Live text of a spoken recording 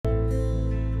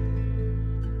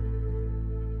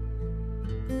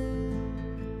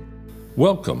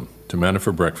Welcome to Manna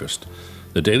for Breakfast,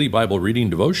 the daily Bible reading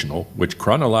devotional which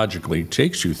chronologically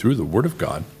takes you through the Word of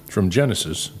God from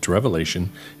Genesis to Revelation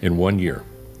in 1 year.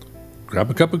 Grab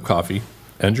a cup of coffee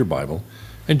and your Bible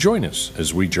and join us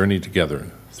as we journey together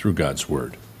through God's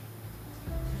Word.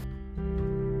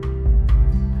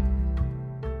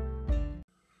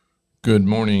 Good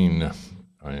morning.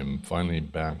 I am finally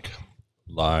back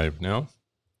live now.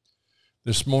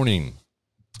 This morning,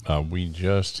 we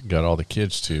just got all the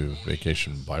kids to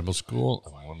Vacation Bible School.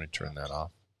 Let me turn that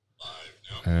off.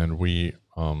 And we,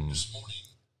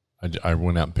 I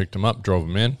went out and picked them up, drove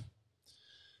them in.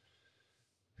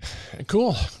 And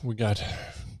cool. We got a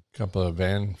couple of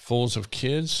van fulls of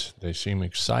kids. They seem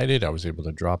excited. I was able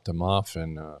to drop them off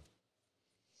and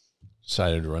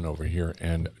decided to run over here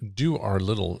and do our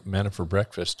little Manna for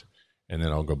Breakfast, and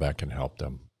then I'll go back and help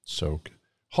them. So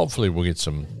hopefully we'll get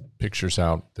some pictures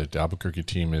out. The Albuquerque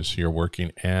team is here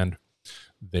working, and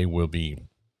they will be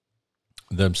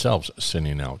themselves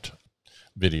sending out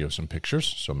videos and pictures.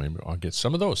 So maybe I'll get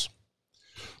some of those.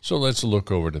 So let's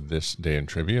look over to this day in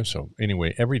trivia. So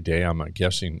anyway, every day I'm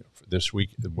guessing this week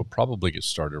we'll probably get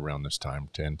started around this time,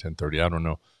 10:30. I don't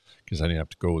know, because I didn't have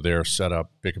to go there, set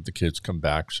up, pick up the kids, come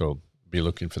back. So be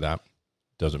looking for that.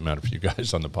 Doesn't matter for you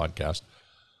guys on the podcast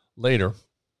later.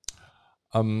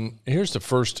 Here's the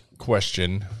first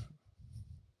question.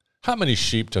 How many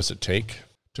sheep does it take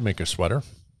to make a sweater?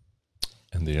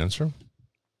 And the answer?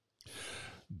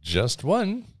 Just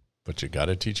one, but you got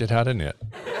to teach it how to knit.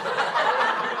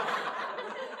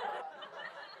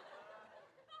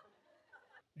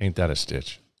 Ain't that a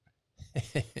stitch?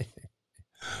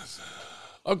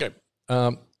 Okay.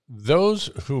 Those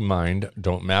who mind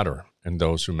don't matter, and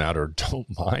those who matter don't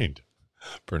mind.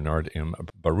 Bernard M.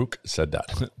 Baruch said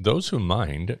that. Those who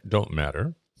mind don't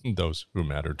matter. Those who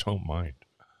matter don't mind.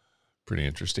 Pretty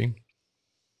interesting.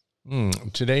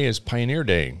 Today is Pioneer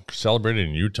Day, celebrated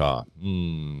in Utah.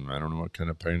 I don't know what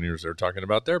kind of pioneers they're talking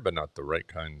about there, but not the right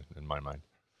kind in my mind.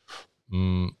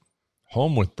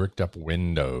 Home with bricked up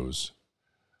windows.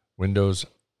 Windows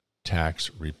tax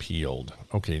repealed.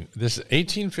 Okay, this is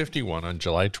 1851 on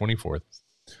July 24th.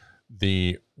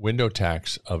 The window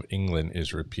tax of England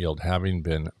is repealed, having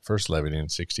been first levied in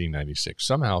 1696.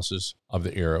 Some houses of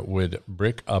the era would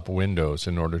brick up windows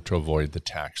in order to avoid the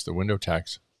tax. The window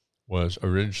tax was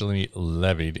originally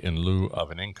levied in lieu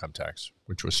of an income tax,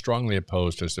 which was strongly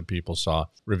opposed as the people saw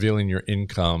revealing your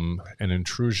income an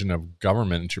intrusion of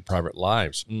government into private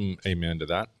lives. Amen to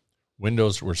that.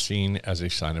 Windows were seen as a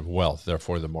sign of wealth.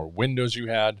 Therefore, the more windows you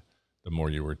had, the more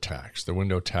you were taxed. The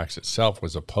window tax itself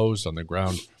was opposed on the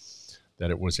ground that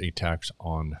it was a tax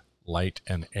on light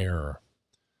and air.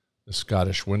 The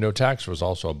Scottish window tax was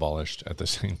also abolished at the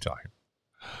same time.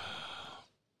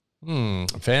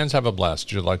 Fans have a blast.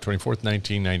 July 24th,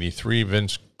 1993,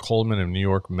 Vince Coleman of New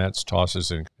York Mets tosses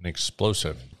an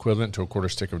explosive equivalent to a quarter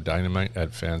stick of dynamite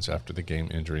at fans after the game,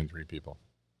 injuring 3 people.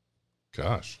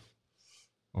 Gosh.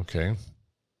 Okay.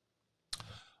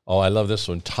 Oh, I love this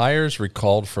one. Tires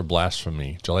recalled for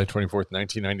blasphemy. July 24th,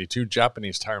 1992,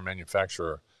 Japanese tire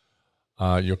manufacturer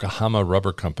Yokohama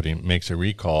Rubber Company makes a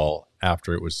recall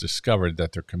after it was discovered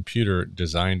that their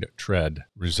computer-designed tread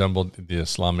resembled the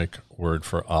Islamic word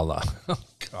for Allah. Oh,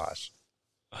 gosh.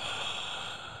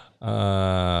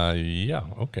 Yeah,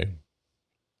 okay.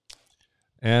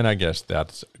 And I guess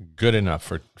that's good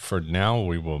enough. For now,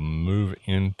 we will move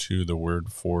into the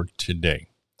word for today.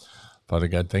 Father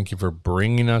God, thank you for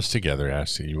bringing us together. I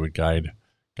ask that you would guide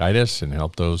us and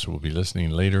help those who will be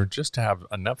listening later just to have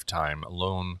enough time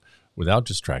alone without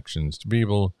distractions to be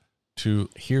able to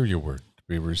hear your word, to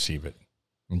be able to receive it.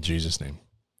 In Jesus' name,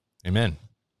 amen.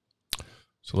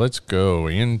 So let's go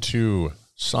into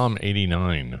Psalm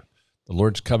 89, the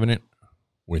Lord's covenant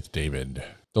with David.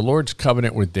 The Lord's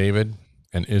covenant with David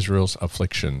and Israel's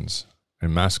afflictions, a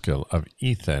maskil of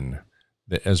Ethan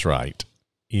the Ezrahite.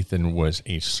 Ethan was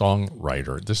a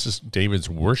songwriter. This is David's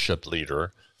worship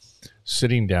leader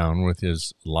sitting down with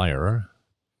his lyre,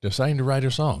 deciding to write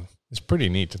a song. It's pretty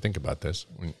neat to think about this.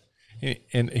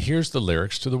 And here's the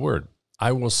lyrics to the word.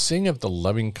 I will sing of the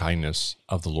loving kindness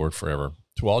of the Lord forever.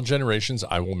 To all generations,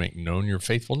 I will make known your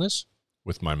faithfulness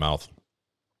with my mouth.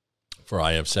 For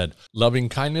I have said, loving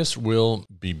kindness will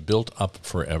be built up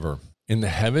forever. In the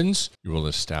heavens, you will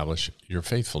establish your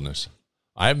faithfulness.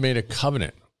 I have made a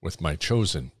covenant with my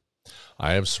chosen.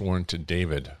 I have sworn to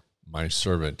David, my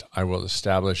servant, I will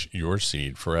establish your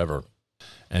seed forever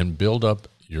and build up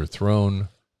your throne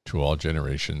to all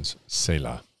generations,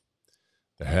 Selah.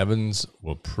 The heavens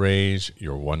will praise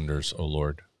your wonders, O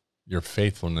Lord, your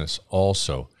faithfulness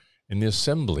also in the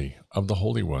assembly of the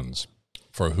holy ones.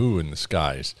 For who in the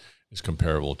skies is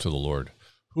comparable to the Lord?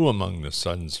 Who among the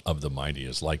sons of the mighty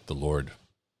is like the Lord?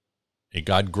 A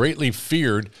God greatly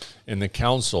feared in the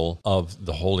council of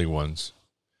the holy ones,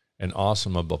 and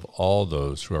awesome above all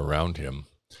those who are around him.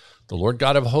 The Lord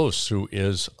God of hosts, who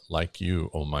is like you,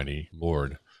 O mighty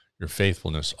Lord, your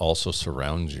faithfulness also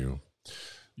surrounds you.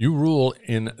 You rule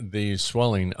in the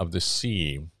swelling of the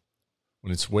sea.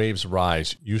 When its waves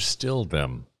rise, you still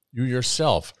them. You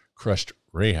yourself crushed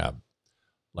Rahab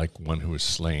like one who is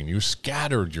slain. You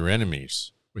scattered your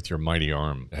enemies with your mighty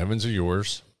arm. The heavens are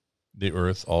yours. The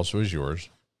earth also is yours.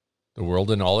 The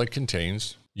world and all it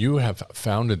contains. You have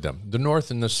founded them. The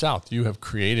north and the south, you have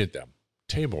created them.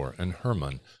 Tabor and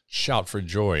Hermon shout for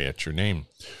joy at your name.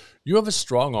 You have a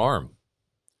strong arm.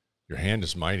 Your hand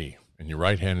is mighty, and your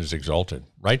right hand is exalted.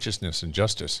 Righteousness and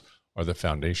justice are the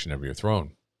foundation of your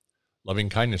throne. Loving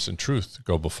kindness and truth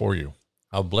go before you.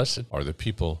 How blessed are the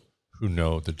people who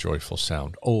know the joyful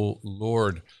sound. O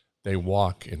Lord, they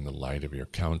walk in the light of your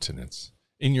countenance.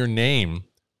 In your name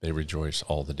they rejoice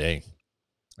all the day,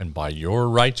 and by your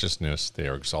righteousness they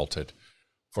are exalted.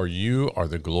 For you are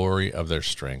the glory of their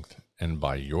strength, and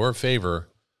by your favor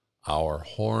our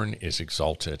horn is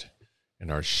exalted,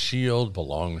 and our shield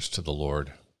belongs to the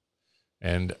Lord,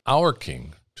 and our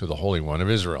King to the Holy One of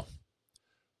Israel.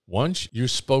 Once you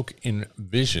spoke in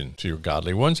vision to your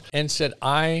godly ones, and said,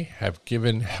 I have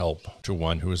given help to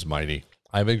one who is mighty.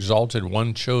 I have exalted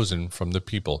one chosen from the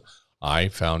people. I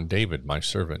found David, my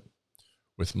servant.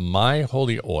 With my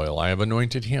holy oil I have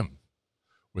anointed him,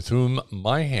 with whom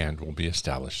my hand will be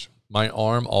established. My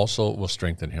arm also will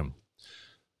strengthen him.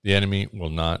 The enemy will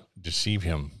not deceive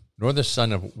him, nor the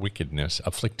son of wickedness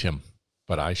afflict him.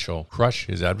 But I shall crush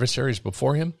his adversaries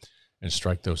before him and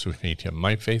strike those who hate him.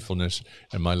 My faithfulness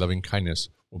and my loving kindness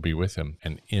will be with him,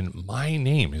 and in my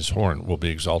name his horn will be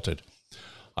exalted.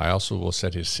 I also will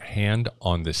set his hand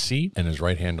on the sea and his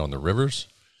right hand on the rivers.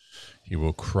 He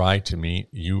will cry to me,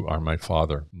 you are my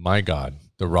Father, my God,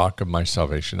 the rock of my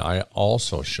salvation. I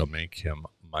also shall make him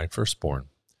my firstborn,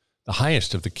 the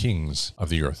highest of the kings of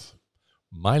the earth.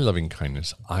 My loving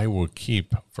kindness I will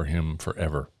keep for him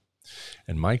forever,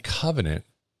 and my covenant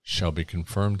shall be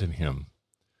confirmed in him.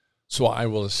 So I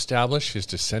will establish his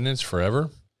descendants forever,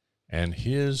 and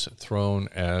his throne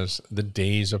as the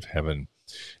days of heaven.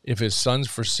 If his sons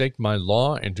forsake my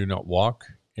law and do not walk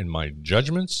in my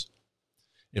judgments,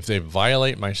 if they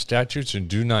violate my statutes and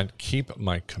do not keep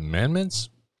my commandments,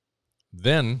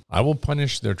 then I will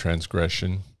punish their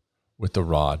transgression with the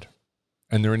rod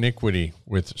and their iniquity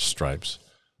with stripes.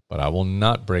 But I will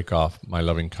not break off my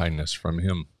loving kindness from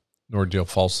him, nor deal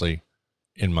falsely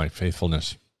in my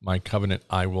faithfulness. My covenant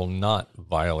I will not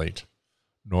violate,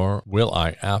 nor will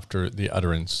I after the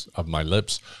utterance of my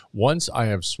lips. Once I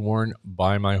have sworn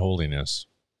by my holiness,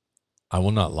 I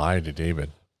will not lie to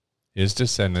David. His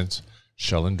descendants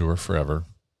shall endure forever,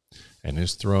 and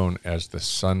his throne as the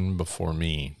sun before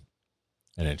me.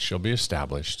 And it shall be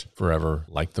established forever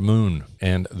like the moon,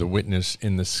 and the witness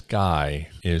in the sky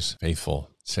is faithful.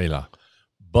 Selah.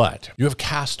 But you have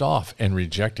cast off and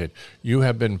rejected. You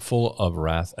have been full of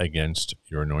wrath against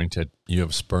your anointed. You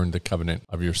have spurned the covenant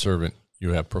of your servant.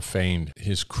 You have profaned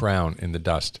his crown in the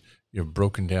dust. You have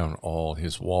broken down all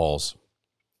his walls.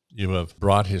 You have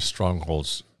brought his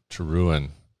strongholds to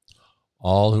ruin.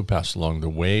 All who pass along the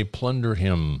way plunder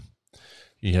him.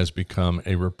 He has become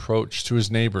a reproach to his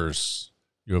neighbors.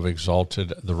 You have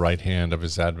exalted the right hand of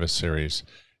his adversaries.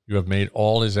 You have made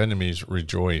all his enemies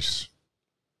rejoice.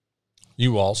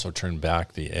 You also turned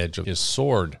back the edge of his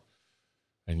sword,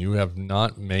 and you have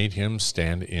not made him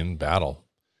stand in battle.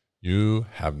 You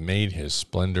have made his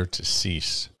splendor to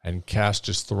cease and cast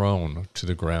his throne to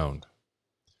the ground.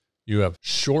 You have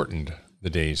shortened the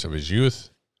days of his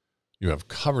youth. You have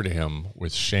covered him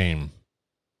with shame.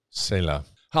 Selah.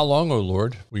 How long, O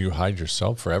Lord, will you hide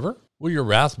yourself forever? Will your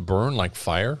wrath burn like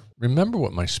fire? Remember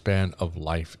what my span of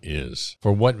life is.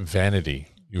 For what vanity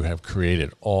you have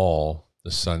created all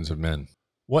the sons of men.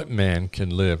 What man can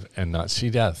live and not see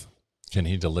death? Can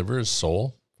he deliver his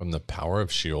soul from the power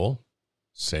of Sheol?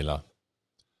 Selah.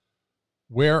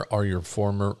 Where are your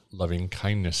former loving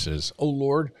kindnesses, O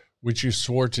Lord, which you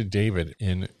swore to David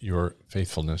in your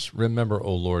faithfulness? Remember,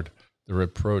 O Lord, the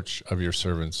reproach of your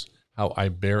servants, how I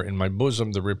bear in my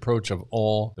bosom the reproach of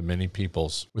all the many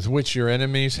peoples, with which your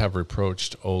enemies have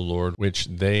reproached, O Lord, which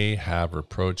they have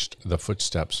reproached the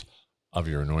footsteps of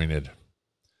your anointed.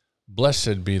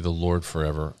 Blessed be the Lord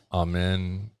forever.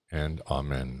 Amen and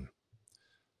amen.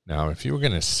 Now, if you were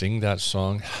going to sing that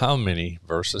song, how many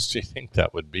verses do you think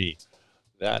that would be?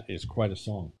 That is quite a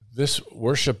song. This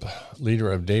worship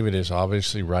leader of David is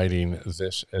obviously writing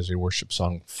this as a worship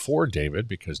song for David,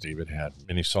 because David had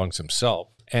many songs himself.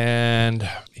 And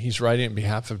he's writing on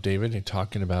behalf of David and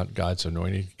talking about God's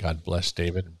anointed. God blessed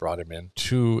David and brought him in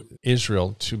to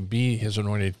Israel to be his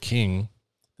anointed king,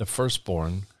 the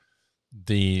firstborn,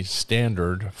 the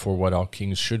standard for what all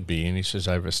kings should be. And he says,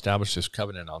 I've established this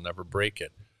covenant. I'll never break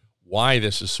it. Why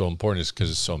this is so important is because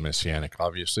it's so messianic,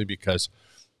 obviously, because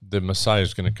the Messiah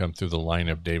is going to come through the line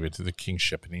of David, through the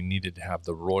kingship, and he needed to have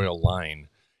the royal line.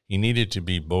 He needed to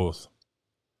be both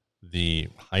the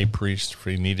high priest,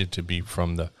 he needed to be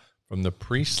from the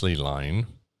priestly line,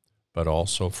 but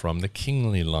also from the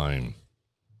kingly line,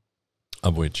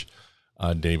 of which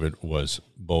David was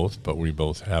both, but we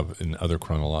both have in other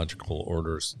chronological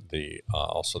orders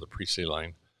also the priestly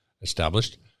line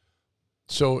established.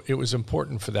 So it was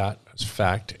important for that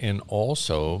fact, and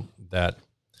also that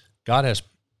God has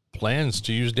plans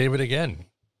to use David again.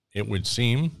 It would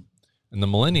seem in the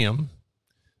millennium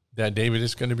that David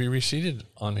is going to be reseated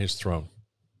on his throne.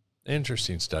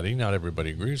 Interesting study. Not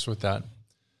everybody agrees with that,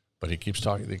 but he keeps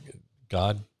talking.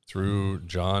 God through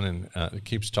John and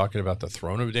keeps talking about the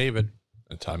throne of David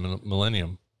at the time of the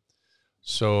millennium.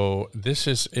 So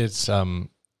it's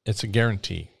a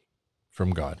guarantee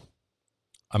from God.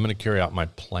 I'm going to carry out my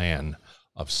plan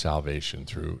of salvation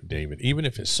through David. Even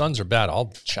if his sons are bad,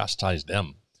 I'll chastise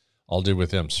them. I'll do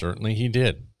with them. Certainly he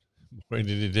did. Boy, did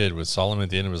he did with Solomon at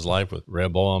the end of his life, with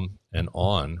Rehoboam and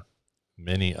on.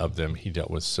 Many of them he dealt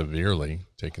with severely,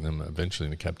 taking them eventually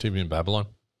into captivity in Babylon.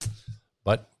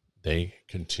 But they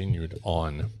continued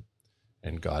on,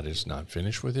 and God is not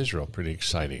finished with Israel. Pretty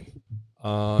exciting.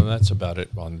 That's about it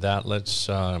on that. Let's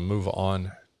move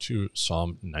on to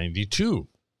Psalm 92.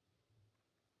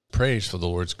 Praise for the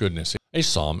Lord's goodness. A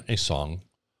psalm, a song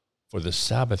for the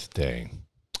Sabbath day.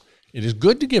 It is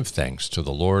good to give thanks to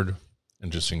the Lord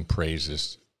and to sing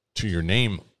praises to your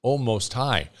name, O Most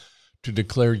High, to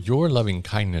declare your loving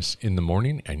kindness in the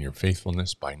morning and your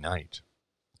faithfulness by night,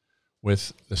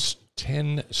 with the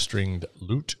 10-stringed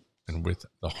lute and with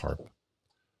the harp,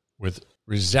 with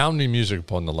resounding music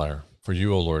upon the lyre. For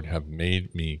you, O Lord, have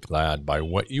made me glad by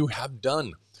what you have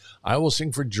done. I will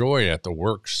sing for joy at the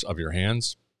works of your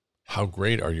hands. How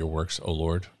great are your works, O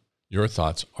Lord! Your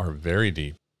thoughts are very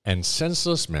deep, and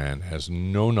senseless man has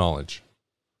no knowledge.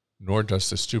 Nor does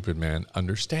the stupid man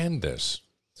understand this.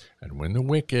 And when the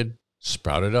wicked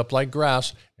sprouted up like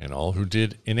grass, and all who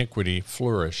did iniquity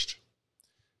flourished,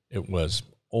 it was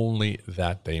only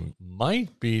that they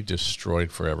might be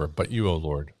destroyed forever. But you, O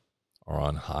Lord, are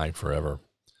on high forever.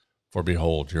 For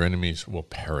behold, your enemies will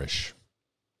perish.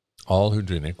 All who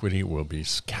do iniquity will be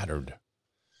scattered.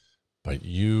 But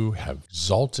you have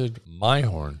exalted my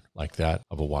horn like that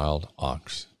of a wild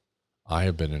ox. I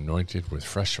have been anointed with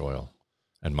fresh oil,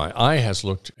 and my eye has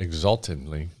looked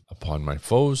exultantly upon my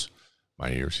foes.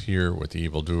 My ears hear what the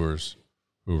evildoers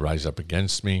who rise up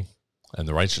against me, and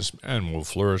the righteous man will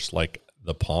flourish like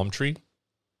the palm tree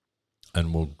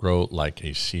and will grow like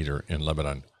a cedar in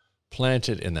Lebanon,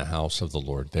 planted in the house of the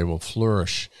Lord. They will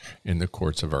flourish in the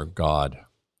courts of our God.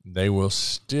 They will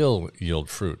still yield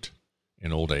fruit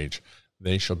in old age.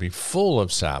 They shall be full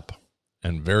of sap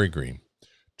and very green,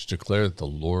 to declare that the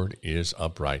Lord is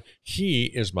upright. He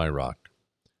is my rock,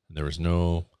 and there is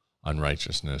no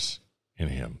unrighteousness in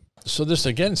him. So this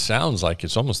again sounds like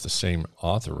it's almost the same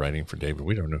author writing for David.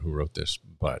 We don't know who wrote this,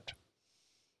 but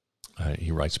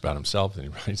he writes about himself, and he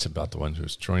writes about the one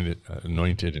who's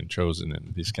anointed and chosen,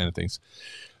 and these kind of things.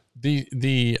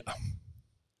 The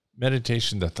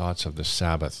meditation, the thoughts of the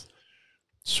Sabbath,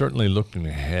 certainly looking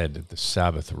ahead at the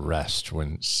Sabbath rest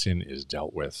when sin is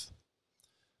dealt with.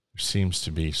 There seems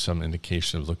to be some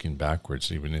indication of looking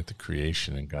backwards, even at the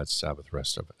creation and God's Sabbath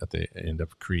rest at the end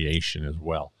of creation as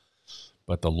well.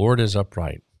 But the Lord is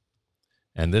upright,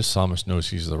 and this psalmist knows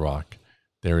he's the rock.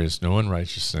 There is no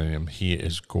unrighteousness in him. He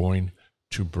is going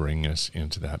to bring us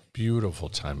into that beautiful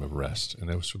time of rest, and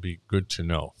this would be good to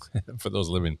know for those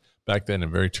living back then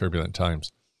in very turbulent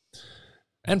times.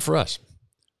 And for us,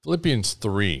 Philippians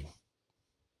 3.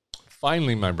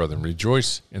 Finally, my brethren,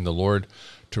 rejoice in the Lord.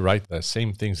 To write the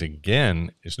same things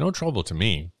again is no trouble to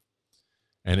me,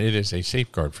 and it is a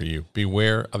safeguard for you.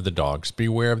 Beware of the dogs,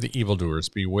 beware of the evildoers,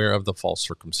 beware of the false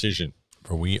circumcision,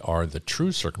 for we are the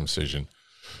true circumcision,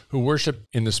 who worship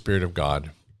in the Spirit of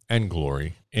God and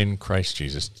glory in Christ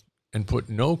Jesus, and put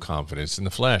no confidence in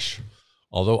the flesh,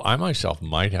 although I myself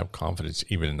might have confidence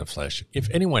even in the flesh. If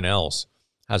anyone else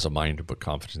has a mind to put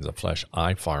confidence in the flesh,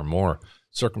 I far more,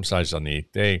 circumcised on the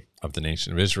 8th day, of the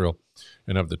nation of Israel,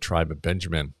 and of the tribe of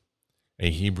Benjamin,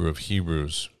 a Hebrew of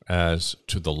Hebrews, as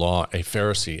to the law, a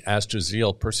Pharisee, as to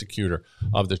zeal, persecutor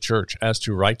of the church, as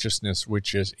to righteousness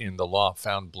which is in the law,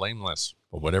 found blameless.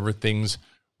 But whatever things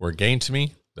were gained to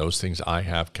me, Those things I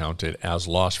have counted as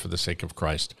loss for the sake of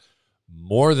Christ.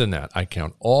 More than that, I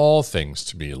count all things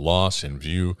to be loss in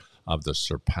view of the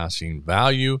surpassing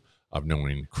value of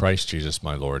knowing Christ Jesus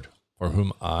my Lord, for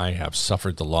whom I have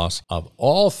suffered the loss of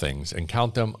all things and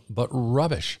count them but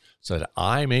rubbish, so that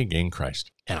I may gain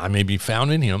Christ, and I may be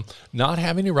found in him, not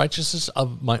having a righteousness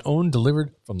of my own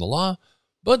delivered from the law,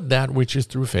 but that which is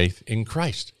through faith in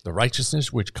Christ, the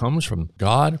righteousness which comes from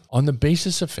God on the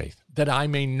basis of faith, that I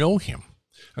may know him,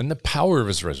 and the power of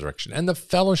his resurrection, and the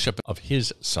fellowship of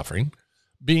his suffering,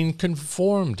 being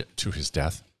conformed to his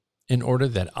death, in order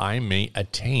that I may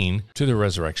attain to the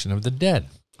resurrection of the dead.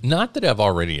 Not that I have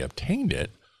already obtained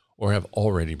it, or have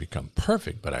already become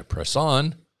perfect, but I press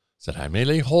on, so that I may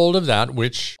lay hold of that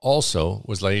which also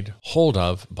was laid hold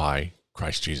of by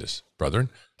Christ Jesus. Brethren,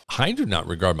 I do not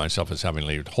regard myself as having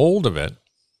laid hold of it,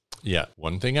 yet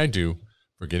one thing I do,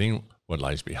 forgetting what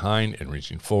lies behind and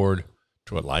reaching forward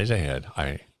to what lies ahead,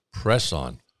 I press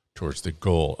on towards the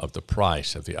goal of the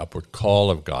prize of the upward call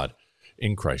of God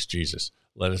in Christ Jesus.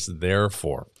 Let us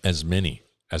therefore, as many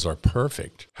as are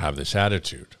perfect, have this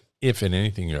attitude. If in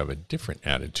anything you have a different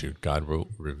attitude, God will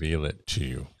reveal it to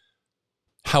you.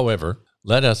 However,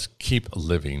 let us keep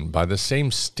living by the same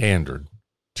standard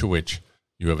to which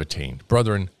you have attained.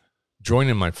 Brethren, join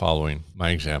in my following my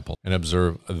example and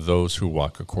observe those who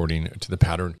walk according to the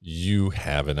pattern you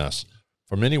have in us.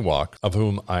 For many walk, of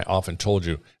whom I often told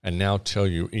you, and now tell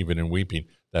you even in weeping,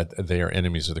 that they are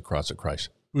enemies of the cross of Christ,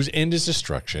 whose end is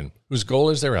destruction, whose goal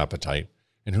is their appetite,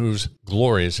 and whose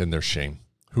glory is in their shame,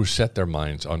 who set their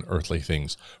minds on earthly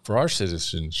things. For our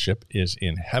citizenship is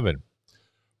in heaven,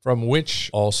 from which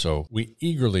also we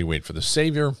eagerly wait for the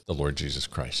Savior, the Lord Jesus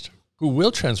Christ, who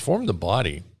will transform the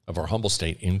body of our humble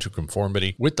state into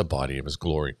conformity with the body of his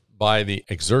glory, by the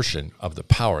exertion of the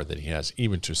power that he has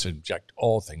even to subject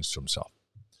all things to himself.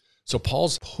 So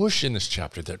Paul's push in this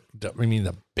chapter,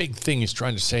 the big thing he's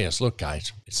trying to say is, look,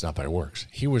 guys, it's not by works.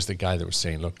 He was the guy that was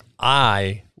saying, look,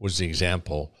 I was the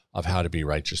example of how to be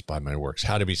righteous by my works,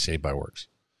 how to be saved by works.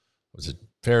 I was a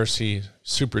Pharisee,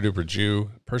 super-duper Jew,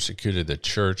 persecuted the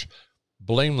church,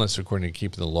 blameless according to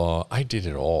keeping the law. I did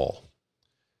it all.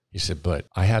 He said, but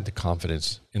I had the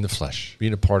confidence in the flesh,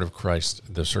 being a part of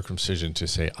Christ, the circumcision, to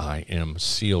say, I am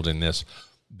sealed in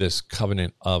this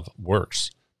covenant of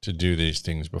works, to do these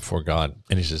things before God.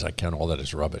 And he says, I count all that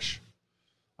as rubbish.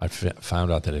 I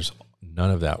found out that none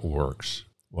of that works.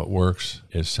 What works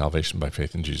is salvation by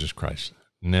faith in Jesus Christ.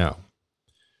 Now,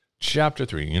 chapter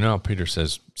 3, you know how Peter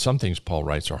says some things Paul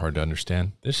writes are hard to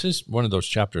understand? This is one of those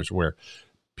chapters where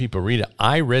people read it.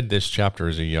 I read this chapter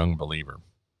as a young believer,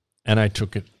 and I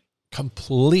took it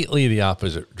completely the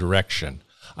opposite direction.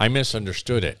 I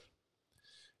misunderstood it.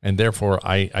 And therefore,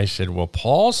 I said, well,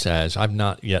 Paul says, I've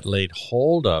not yet laid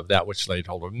hold of that which laid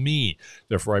hold of me.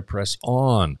 Therefore, I press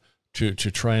on to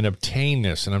try and obtain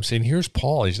this. And I'm saying, here's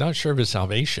Paul. He's not sure of his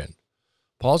salvation.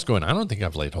 Paul's going, I don't think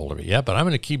I've laid hold of it yet, but I'm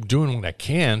going to keep doing what I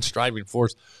can, striving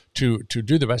forth to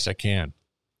do the best I can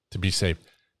to be saved.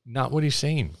 Not what he's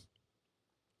saying.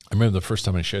 I remember the first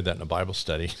time I shared that in a Bible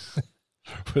study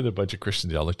with a bunch of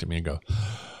Christians. They all looked at me and go,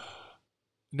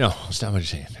 no, that's not what he's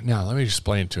saying. Now, let me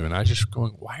explain to him. And I just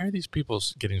going, why are these people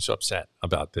getting so upset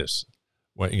about this?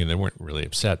 Well, they weren't really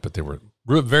upset, but they were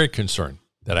very concerned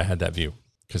that I had that view.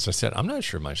 Because I said, I'm not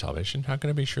sure of my salvation. How can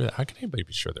I be sure? How can anybody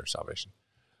be sure of their salvation?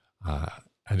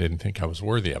 I didn't think I was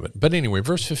worthy of it. But anyway,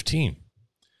 verse 15,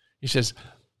 he says,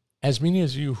 as many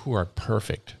of you who are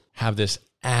perfect have this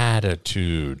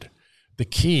attitude. The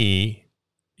key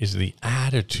is the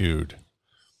attitude.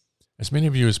 As many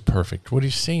of you as perfect. What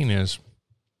he's saying is,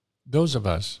 those of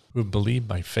us who believe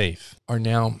by faith are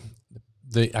now,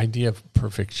 the idea of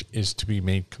perfect is to be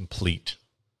made complete.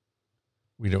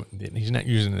 He's not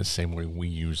using it the same way we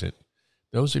use it.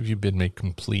 Those of you who've been made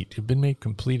complete, you've been made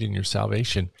complete in your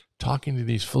salvation. Talking to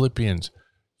these Philippians,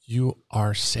 you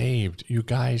are saved. You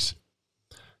guys,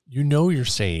 you know you're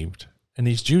saved. And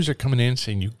these Jews are coming in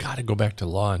saying, you got to go back to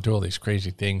law and do all these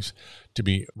crazy things to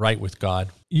be right with God.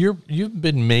 You've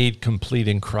been made complete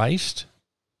in Christ.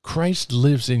 Christ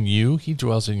lives in you. He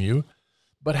dwells in you.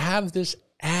 But have this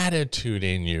attitude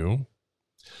in you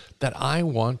that I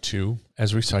want to,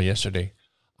 as we saw yesterday,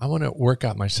 I want to work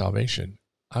out my salvation.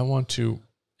 I want to,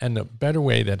 and the better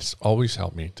way that's always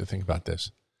helped me to think about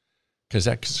this, because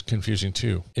that's confusing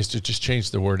too, is to just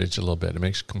change the wordage a little bit. It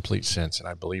makes complete sense, and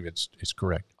I believe it's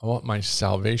correct. I want my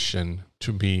salvation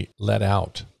to be let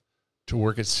out, to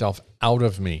work itself out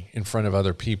of me in front of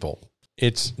other people.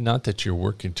 It's not that you're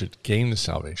working to gain the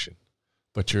salvation,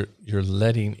 but you're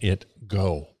letting it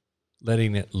go,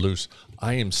 letting it loose.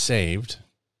 I am saved.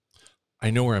 I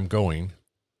know where I'm going.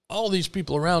 All these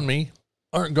people around me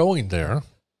aren't going there.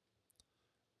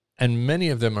 And many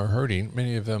of them are hurting.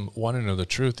 Many of them want to know the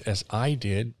truth, as I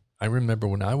did. I remember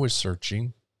when I was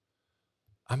searching,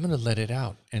 I'm going to let it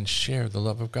out and share the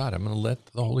love of God. I'm going to let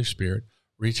the Holy Spirit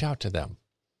reach out to them.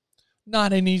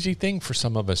 Not an easy thing for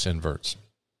some of us inverts.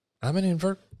 I'm an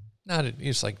invert.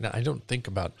 It's like, I don't think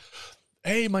about,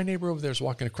 hey, my neighbor over there is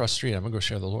walking across the street. I'm going to go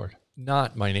share the Lord.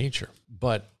 Not my nature.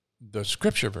 But the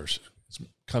scripture verse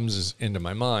comes into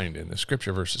my mind, and the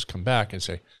scripture verses come back and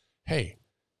say, hey,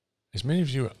 as many of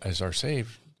you as are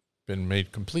saved, been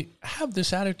made complete, have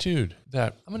this attitude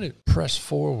that I'm going to press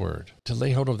forward to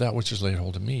lay hold of that which is laid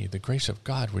hold of me, the grace of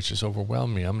God which has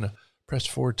overwhelmed me. I'm going to press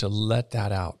forward to let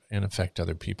that out and affect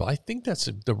other people. I think that's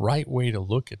the right way to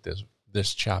look at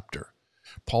this chapter.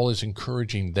 Paul is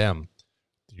encouraging them.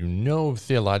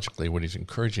 Theologically, what he's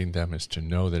encouraging them is to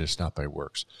know that it's not by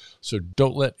works. So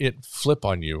don't let it flip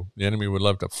on you. The enemy would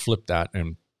love to flip that,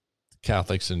 and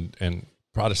Catholics and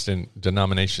Protestant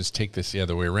denominations take this the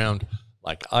other way around,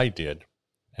 like I did,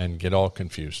 and get all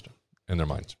confused in their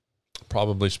minds.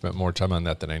 Probably spent more time on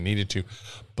that than I needed to,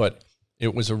 but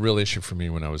it was a real issue for me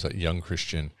when I was a young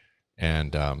Christian,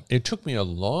 and it took me a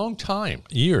long time,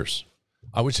 years,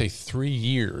 I would say 3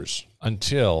 years,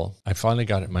 until I finally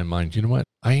got it in my mind, you know what?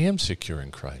 I am secure in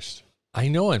Christ. I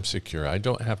know I'm secure. I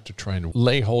don't have to try and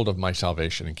lay hold of my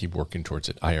salvation and keep working towards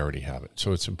it. I already have it.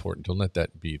 So it's important. Don't let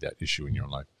that be that issue in your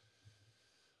life.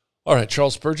 All right,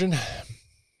 Charles Spurgeon.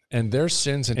 And their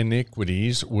sins and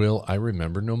iniquities will I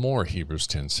remember no more, Hebrews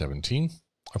 10:17.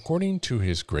 According to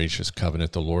his gracious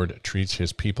covenant, the Lord treats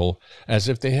his people as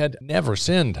if they had never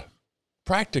sinned.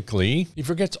 Practically, he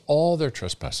forgets all their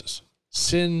trespasses.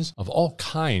 Sins of all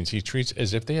kinds he treats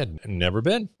as if they had never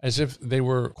been, as if they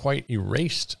were quite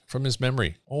erased from his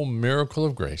memory. Oh, miracle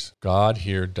of grace! God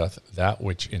here doth that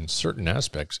which in certain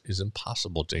aspects is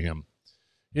impossible to him.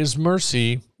 His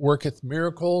mercy worketh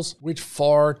miracles which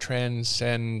far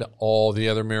transcend all the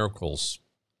other miracles.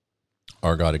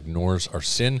 Our God ignores our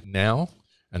sin now,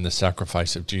 and the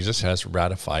sacrifice of Jesus has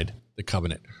ratified the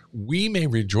covenant. We may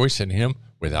rejoice in him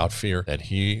without fear that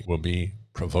he will be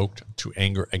provoked to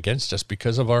anger against us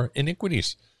because of our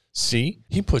iniquities. See,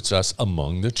 he puts us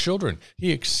among the children.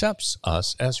 He accepts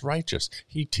us as righteous.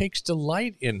 He takes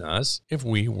delight in us if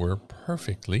we were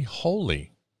perfectly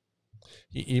holy.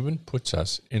 He even puts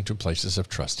us into places of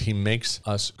trust. He makes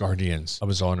us guardians of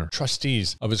his honor,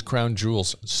 trustees of his crown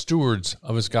jewels, stewards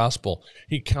of his gospel.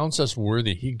 He counts us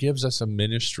worthy. He gives us a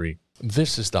ministry.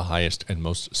 This is the highest and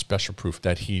most special proof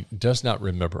that he does not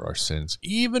remember our sins.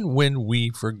 Even when we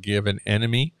forgive an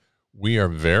enemy, we are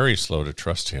very slow to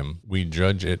trust him. We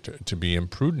judge it to be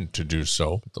imprudent to do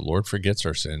so. But the Lord forgets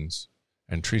our sins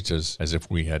and treats us as if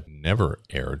we had never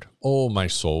erred. Oh, my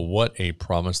soul, what a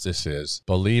promise this is.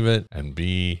 Believe it and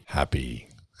be happy.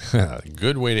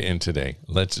 Good way to end today.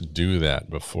 Let's do that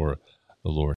before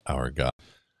the Lord our God.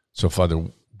 So, Father,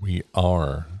 we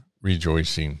are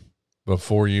rejoicing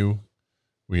before you.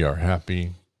 We are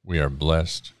happy. We are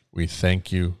blessed. We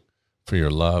thank you for your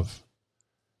love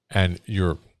and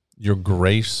your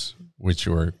grace, which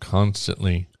you are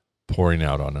constantly pouring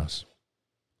out on us.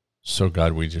 So,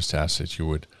 God, we just ask that you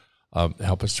would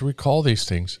help us to recall these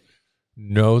things,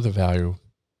 know the value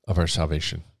of our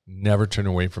salvation, never turn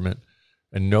away from it,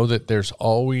 and know that there's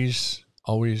always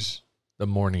the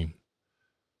morning,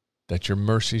 that your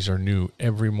mercies are new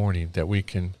every morning, that we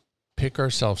can pick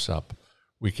ourselves up,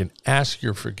 we can ask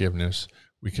your forgiveness,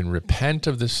 we can repent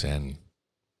of the sin,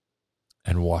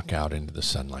 and walk out into the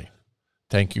sunlight.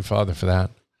 Thank you, Father, for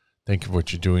that. Thank you for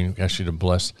what you're doing. I ask you to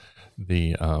bless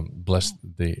the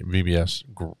VBS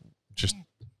just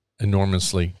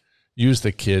enormously. Use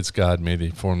the kids, God. May they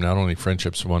form not only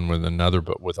friendships one with another,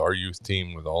 but with our youth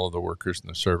team, with all of the workers and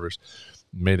the servers.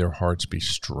 May their hearts be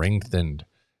strengthened,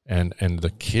 and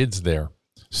the kids there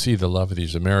see the love of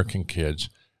these American kids,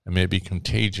 and may it be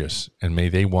contagious, and may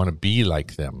they want to be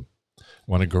like them,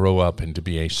 want to grow up and to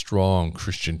be a strong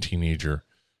Christian teenager,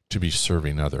 to be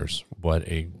serving others. What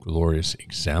a glorious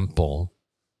example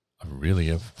of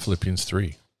Philippians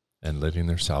 3 and living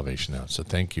their salvation out. So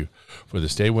thank you for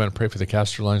this day. We want to pray for the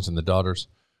Casterlines and the daughters,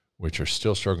 which are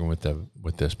still struggling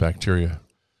with this bacteria,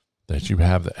 that you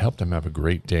help them have a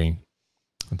great day,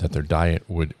 that their diet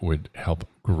would help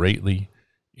greatly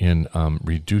in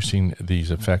reducing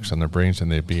these effects on their brains,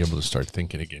 and they'd be able to start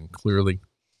thinking again clearly.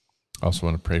 I also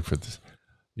want to pray for this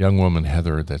young woman,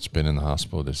 Heather, that's been in the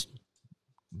hospital, this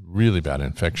really bad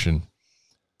infection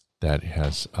that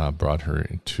has brought her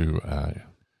to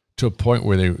a point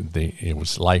where it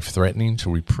was life-threatening.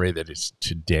 So we pray that it's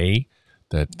today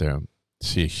that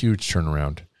see a huge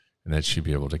turnaround and that she'll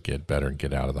be able to get better and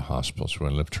get out of the hospital. So we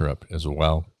want to lift her up as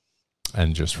well.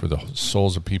 and just for the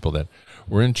souls of people that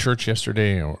were in church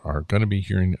yesterday or are going to be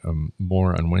hearing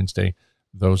more on Wednesday,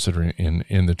 those that are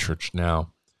in the church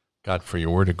now. God, for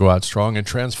your word to go out strong and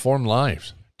transform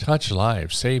lives, touch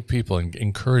lives, save people, and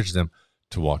encourage them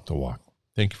to walk the walk.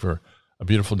 Thank you for a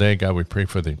beautiful day. God, we pray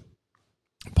for the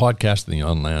podcast and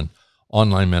the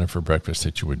online Manna for Breakfast,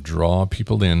 that you would draw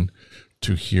people in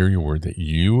to hear your word, that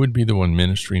you would be the one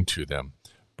ministering to them,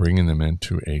 bringing them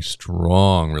into a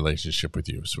strong relationship with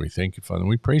you. So we thank you, Father, and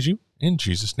we praise you in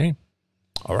Jesus' name.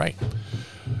 All right.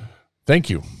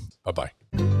 Thank you. Bye-bye.